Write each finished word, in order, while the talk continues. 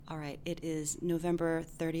All right, it is November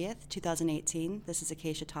 30th, 2018. This is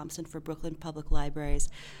Acacia Thompson for Brooklyn Public Library's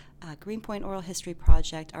Greenpoint Oral History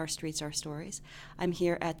Project, Our Streets, Our Stories. I'm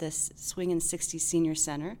here at this Swingin' 60s Senior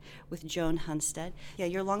Center with Joan Hunstead. Yeah,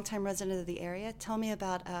 you're a longtime resident of the area. Tell me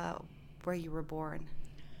about where you were born.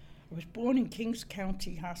 I was born in Kings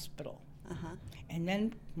County Hospital. Uh-huh. And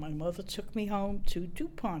then my mother took me home to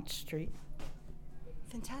DuPont Street.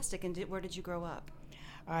 Fantastic. And where did you grow up?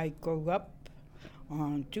 I grew up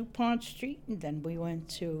on DuPont Street, and then we went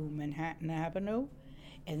to Manhattan Avenue,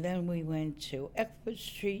 and then we went to Eckford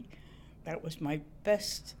Street. That was my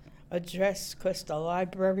best address because the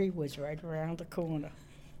library was right around the corner.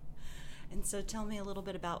 And so tell me a little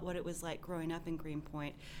bit about what it was like growing up in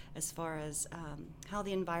Greenpoint as far as how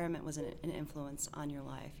the environment was an influence on your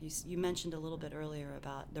life. You mentioned a little bit earlier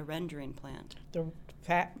about the rendering plant. The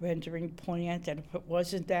fat rendering plant, and if it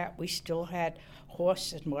wasn't that, we still had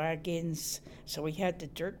horse and wagons, so we had the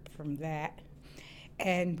dirt from that.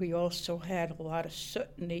 And we also had a lot of soot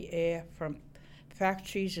in the air from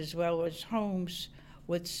factories as well as homes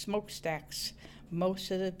with smokestacks.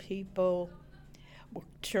 Most of the people were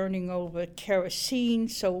turning over kerosene,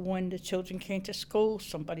 so when the children came to school,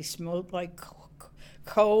 somebody smelled like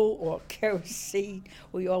coal or kerosene.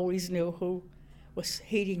 We always knew who was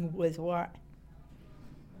heating with what.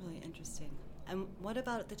 Really interesting. And what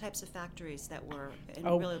about the types of factories that were in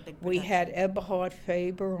really big production? We had Eberhard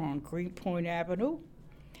Faber on Greenpoint Avenue.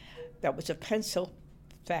 That was a pencil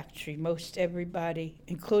factory. Most everybody,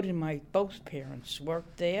 including my both parents,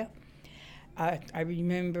 worked there. I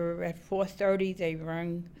remember at 4:30 they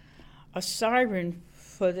rang a siren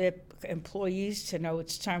for their employees to know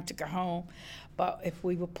it's time to go home. But if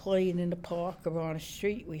we were playing in the park or on the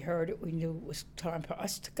street, we heard it, we knew it was time for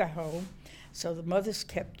us to go home. So the mothers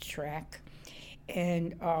kept track.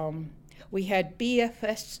 And we had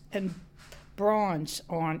BFS and Bronze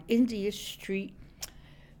on India Street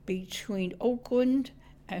between Oakland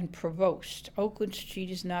and Provost. Oakland Street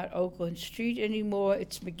is not Oakland Street anymore,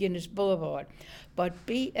 it's McGinnis Boulevard. But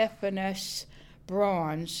BF&S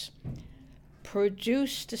Bronze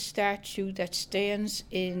produced a statue that stands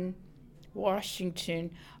in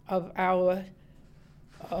Washington of our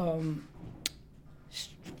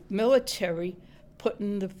military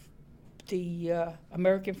putting the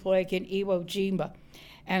American flag in Iwo Jima.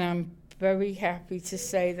 And I'm very happy to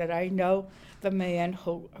say that I know the man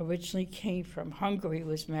who originally came from Hungary,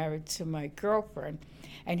 was married to my girlfriend,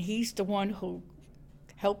 and he's the one who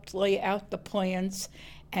helped lay out the plans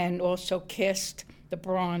and also cast the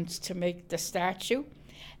bronze to make the statue.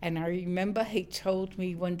 And I remember he told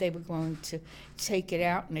me when they were going to take it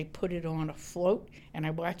out and they put it on a float, and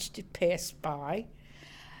I watched it pass by,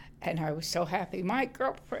 and I was so happy. My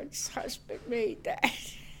girlfriend's husband made that.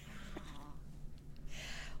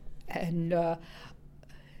 And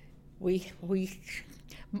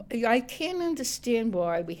I can't understand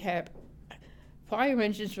why we have fire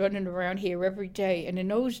engines running around here every day. And in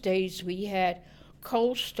those days, we had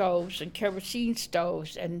coal stoves and kerosene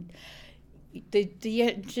stoves, and the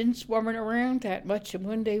engines weren't around that much. And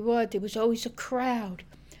when they were, there was always a crowd.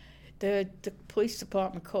 The police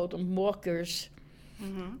department called them walkers.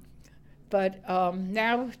 Mm-hmm. But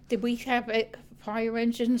now we have fire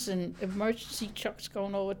engines and emergency trucks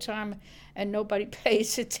going all the time, and nobody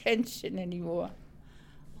pays attention anymore.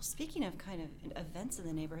 Well, speaking of kind of events in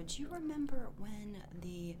the neighborhood, do you remember when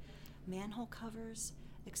the manhole covers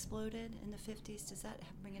exploded in the 50s? Does that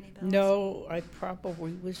ring any bells? No, I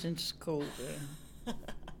probably was in school then.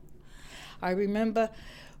 I remember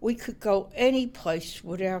we could go any place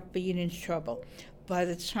without being in trouble. By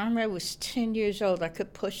the time I was 10 years old, I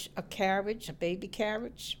could push a carriage, a baby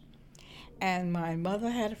carriage. And my mother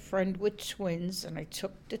had a friend with twins, and I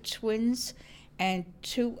took the twins and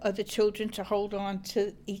two other children to hold on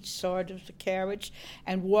to each side of the carriage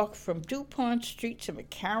and walk from DuPont Street to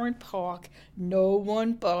McCarran Park. No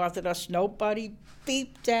one bothered us. Nobody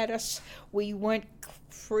beeped at us. We went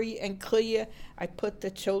free and clear. I put the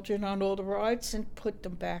children on all the rides and put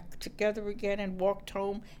them back together again and walked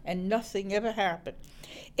home, and nothing ever happened.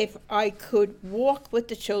 If I could walk with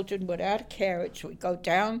the children without a carriage, we'd go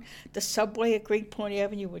down the subway at Greenpoint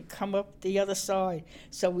Avenue and come up the other side,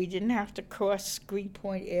 so we didn't have to cross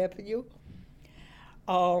Greenpoint Avenue.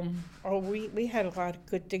 We had a lot of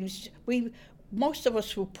good things. Most of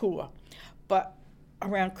us were poor, but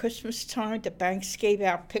around Christmas time, the banks gave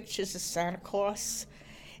out pictures of Santa Claus.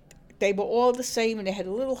 They were all the same, and they had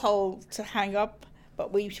a little hole to hang up,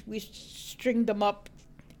 but we stringed them up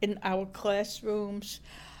in our classrooms.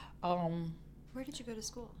 Where did you go to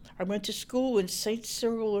school? I went to school in St.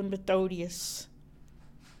 Cyril and Methodius.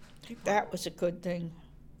 That was a good thing.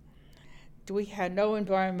 we had no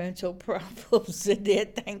environmental problems in there,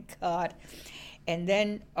 thank God. And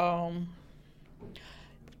then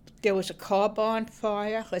there was a car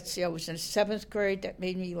bonfire. Let's see, I was in the 7th grade. That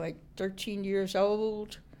made me like 13 years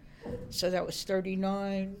old. So that was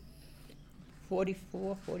 39,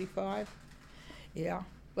 44, 45. Yeah,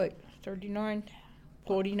 but 39,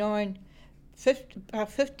 49, 50,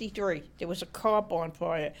 about 53. There was a car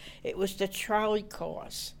bonfire. It was the trolley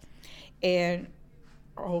cars. And,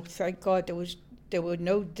 oh, thank God, there were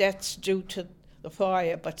no deaths due to the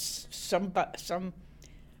fire, but some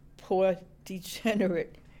poor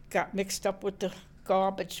degenerate got mixed up with the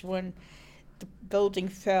garbage when the building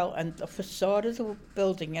fell, and the facade of the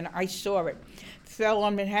building, and I saw it, fell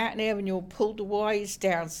on Manhattan Avenue and pulled the wires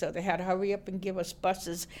down, so they had to hurry up and give us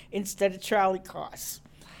buses instead of trolley cars.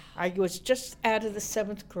 I was just out of the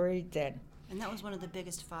 7th grade then. And that was one of the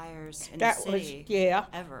biggest fires in That the city was, yeah,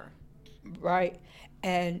 ever. right,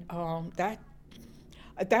 and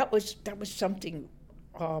that was something.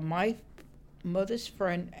 My mother's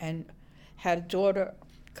friend and had a daughter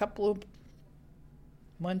a couple of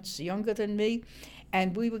months younger than me,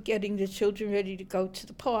 and we were getting the children ready to go to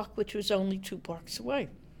the park, which was only 2 blocks away.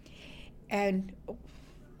 And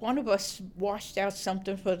one of us washed out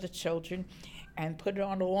something for the children and put it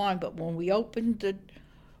on the lawn, but when we opened the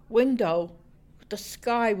window, the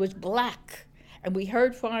sky was black. And we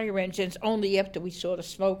heard fire engines only after we saw the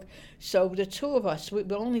smoke. So the two of us, we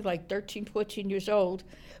were only like 13, 14 years old,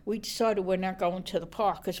 we decided we're not going to the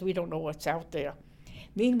park because we don't know what's out there.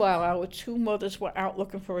 Meanwhile, our 2 mothers were out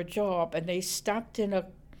looking for a job, and they stopped in a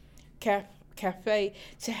cafe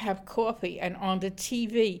to have coffee. And on the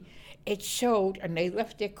TV, it showed, and they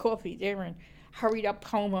left their coffee there and hurried up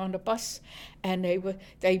home on the bus. And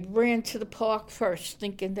they ran to the park first,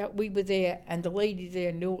 thinking that we were there. And the lady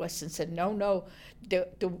there knew us and said, no,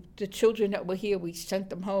 the children that were here, we sent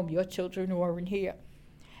them home. Your children weren't here.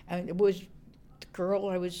 And it was the girl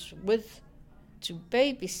I was with to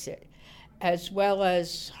babysit, as well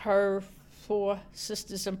as her 4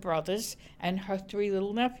 sisters and brothers and her 3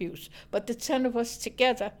 little nephews. But the 10 of us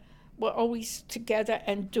together were always together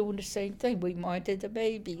and doing the same thing. We minded the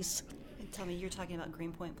babies. And tell me, you're talking about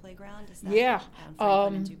Greenpoint Playground? Is that Yeah,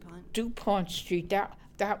 Franklin and DuPont? DuPont Street.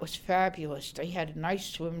 That was fabulous. They had a nice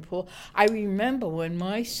swimming pool. I remember when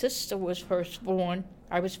my sister was first born,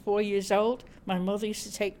 I was 4 years old. My mother used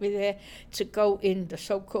to take me there to go in the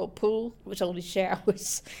so-called pool. It was only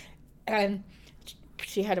showers. And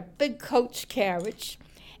she had a big coach carriage,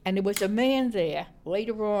 and there was a man there.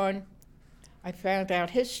 Later on, I found out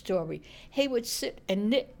his story. He would sit and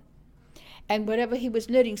knit, and whatever he was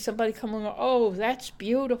knitting, somebody come along, oh, that's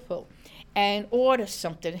beautiful, and order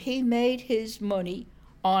something. He made his money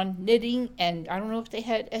on knitting, and I don't know if they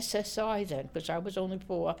had SSI then, because I was only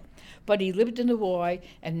 4, but he lived in the Y,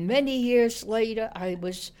 and many years later, I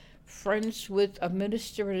was friends with a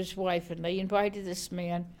minister and his wife, and they invited this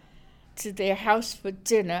man to their house for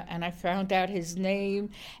dinner, and I found out his name,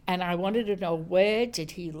 and I wanted to know, where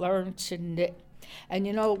did he learn to knit? And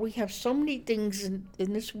you know, we have so many things in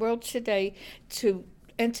this world today to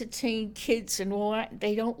entertain kids and all that.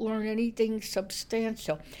 They don't learn anything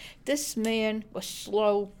substantial. This man was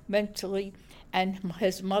slow mentally, and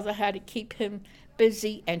his mother had to keep him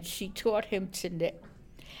busy, and she taught him to knit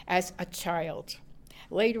as a child.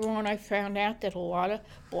 Later on, I found out that a lot of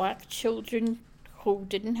black children who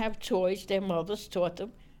didn't have toys, their mothers taught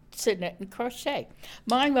them to knit and crochet.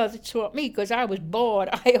 My mother taught me because I was bored.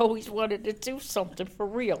 I always wanted to do something for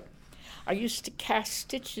real. I used to cast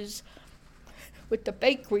stitches with the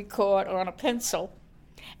bakery cord on a pencil,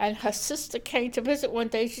 and her sister came to visit one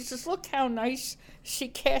day. She says, look how nice she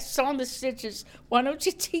casts on the stitches. Why don't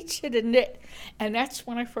you teach her to knit? And that's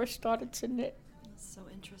when I first started to knit. So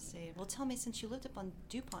interesting. Well, tell me, since you lived up on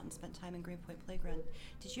DuPont and spent time in Greenpoint Playground,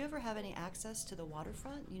 did you ever have any access to the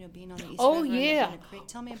waterfront, being on the East River yeah. and the creek?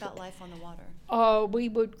 Tell me about life on the water. We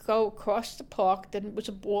would go across the park, then it was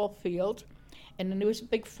a ball field, and then there was a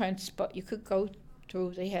big fence, but you could go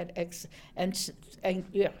through. They had exits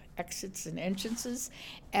and entrances,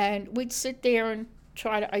 and we'd sit there and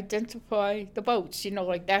try to identify the boats,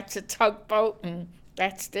 like that's a tugboat, and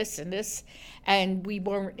that's this and this, and we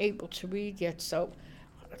weren't able to read yet, so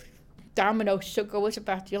Domino Sugar was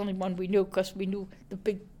about the only one we knew, because we knew the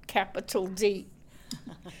big capital D,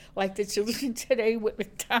 like the children today with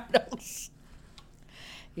McDonald's.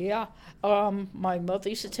 Yeah, my mother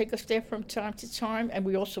used to take us there from time to time, and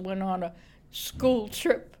we also went on a school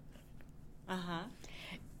trip.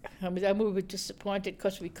 Then we were disappointed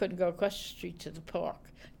because we couldn't go across the street to the park.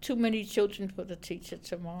 Too many children for the teacher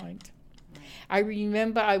to mind. I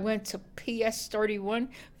remember I went to PS 31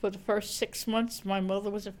 for the first 6 months. My mother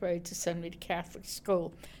was afraid to send me to Catholic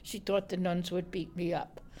school. She thought the nuns would beat me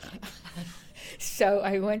up. So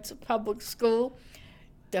I went to public school.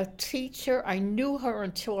 The teacher, I knew her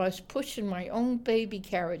until I was pushing my own baby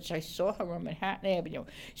carriage. I saw her on Manhattan Avenue.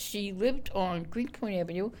 She lived on Greenpoint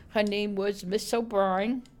Avenue. Her name was Miss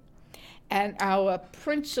O'Brien. And our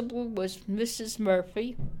principal was Mrs.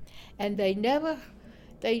 Murphy. And they never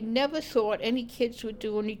thought any kids would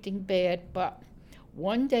do anything bad, but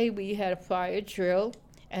one day we had a fire drill,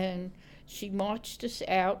 and she marched us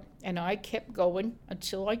out, and I kept going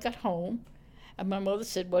until I got home. And my mother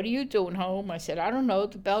said, "What are you doing home?" I said, "I don't know."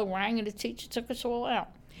 The bell rang, and the teacher took us all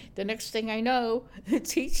out. The next thing I know, the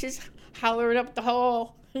teacher's hollering up the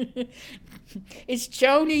hall, "Is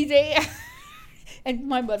Joni there?" And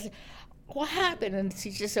my mother said, "What happened?" And the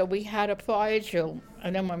teacher said, "We had a fire drill."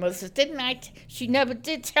 And then my mother says, she never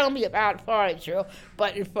did tell me about fire drill,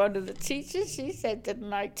 but in front of the teacher, she said,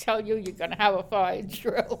 "Didn't I tell you you're going to have a fire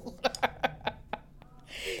drill?"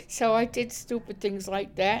 So I did stupid things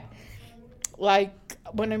like that. Like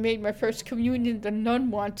when I made my first communion, the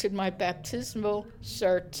nun wanted my baptismal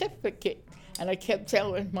certificate. And I kept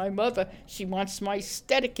telling my mother she wants my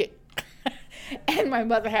stedicate. And my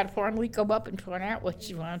mother had to finally come up and find out what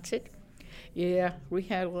she wanted. Yeah, we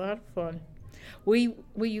had a lot of fun. We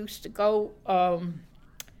used to go,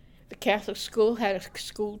 the Catholic school had a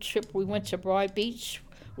school trip. We went to Bry Beach,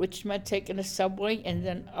 which meant taking a subway and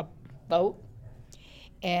then a boat,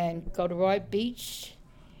 and go to Bry Beach.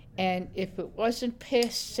 And if it wasn't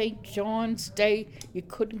past St. John's Day, you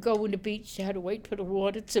couldn't go in the beach. You had to wait for the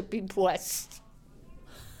water to be blessed.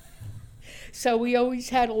 So we always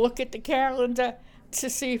had to look at the calendar to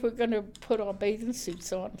see if we're going to put our bathing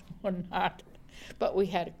suits on or not. But we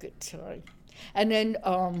had a good time. And then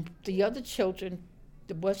the other children,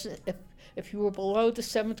 there wasn't, if you were below the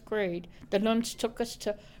 7th grade, the nuns took us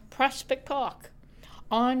to Prospect Park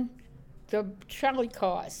on the trolley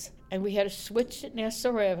cars. And we had to switch at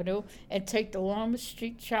Nassau Avenue and take the Longmouth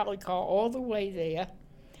Street trolley car all the way there.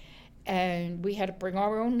 And we had to bring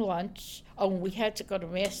our own lunch. Oh, and we had to go to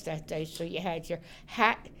Mass that day, so you had your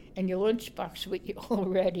hat and your lunchbox with you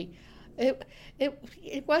already.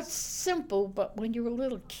 It was simple, but when you're a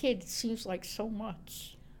little kid, it seems like so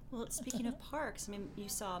much. Well, speaking of parks, I mean, you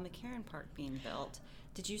saw McCarran Park being built.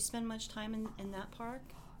 Did you spend much time in that park?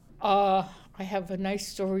 I have a nice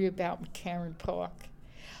story about McCarran Park.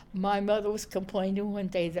 My mother was complaining one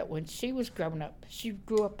day that when she was growing up, she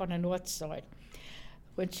grew up on the north side.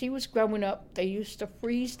 When she was growing up, they used to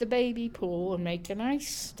freeze the baby pool and make an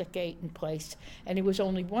ice skate in place. And there was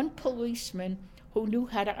only one policeman who knew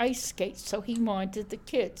how to ice skate, so he minded the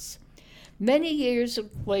kids. Many years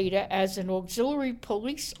later, as an auxiliary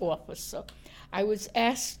police officer, I was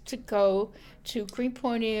asked to go to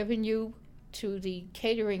Greenpoint Avenue to the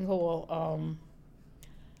catering hall,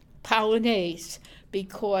 Polonaise,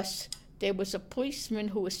 because there was a policeman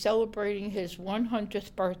who was celebrating his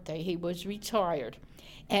 100th birthday. He was retired.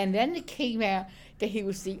 And then it came out that he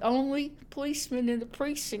was the only policeman in the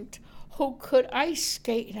precinct who could ice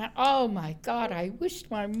skate. And oh my God, I wish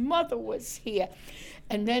my mother was here.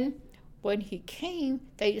 And then when he came,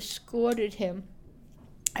 they escorted him,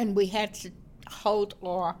 and we had to hold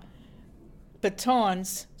our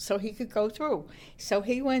batons so he could go through. So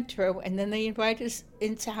he went through, and then they invited us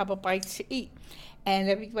in to have a bite to eat. And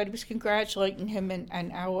everybody was congratulating him,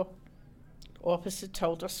 and our officer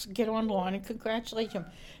told us to get online and congratulate him.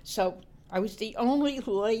 So I was the only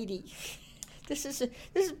lady. This is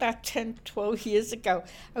about 10, 12 years ago.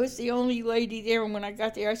 I was the only lady there, and when I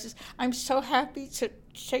got there, I says, "I'm so happy to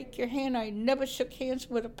shake your hand. I never shook hands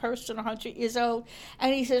with a person 100 years old."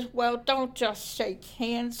 And he says, "Well, don't just shake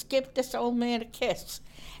hands. Give this old man a kiss."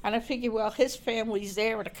 And I figured, well, his family's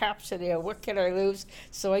there and the cops are there. What can I lose?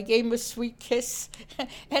 So I gave him a sweet kiss,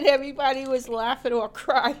 and everybody was laughing or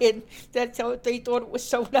crying. They thought it was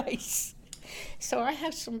so nice. So I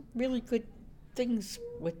have some really good things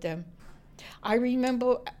with them. I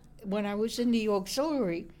remember when I was in the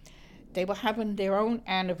auxiliary, they were having their own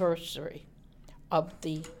anniversary of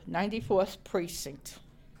the 94th precinct.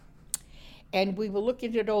 And we were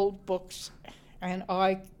looking at old books, and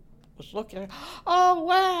I was looking at, oh,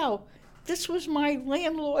 wow, this was my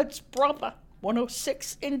landlord's brother,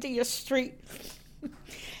 106 India Street.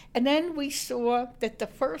 And then we saw that the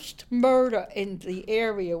first murder in the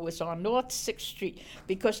area was on North 6th Street,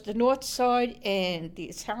 because the north side and the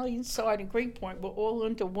Italian side and Greenpoint were all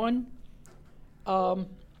under one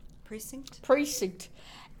precinct.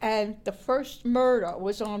 And the first murder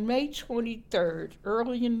was on May 23rd,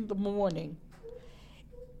 early in the morning.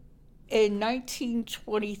 in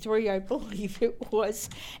 1923, I believe it was.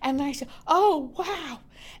 And I said, oh, wow.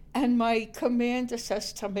 And my commander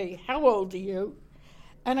says to me, how old are you?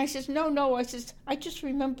 And I says, no. I says, I just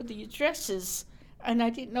remember the addresses, and I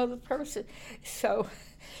didn't know the person. So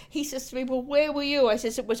he says to me, well, where were you? I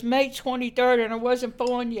says, it was May 23rd, and I wasn't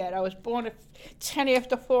born yet. I was born at 10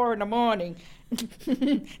 after 4 in the morning,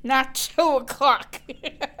 not 2 o'clock.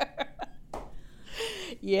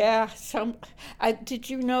 Yeah, did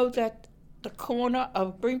you know that the corner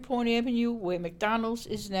of Greenpoint Avenue, where McDonald's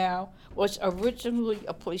is now, was originally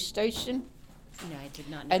a police station? No, I did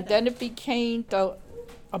not know And that. then it became the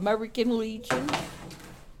American Legion.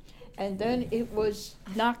 And then it was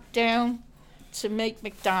knocked down to make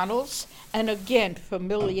McDonald's. And again,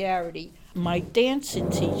 familiarity. My dancing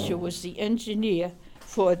teacher was the engineer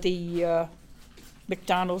for the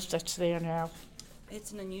McDonald's that's there now.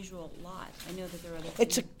 It's an unusual lot. I know that there are other.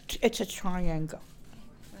 It's a triangle.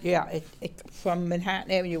 Yeah, it from Manhattan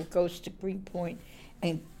Avenue it goes to Greenpoint,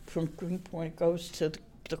 and from Greenpoint it goes to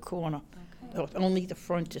the corner. Okay. Only the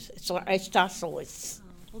front is it's isosceles. Oh,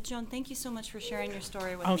 well, Joan, thank you so much for sharing your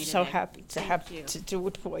story with I'm me so today. happy Thank you. to do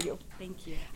it for you. Thank you.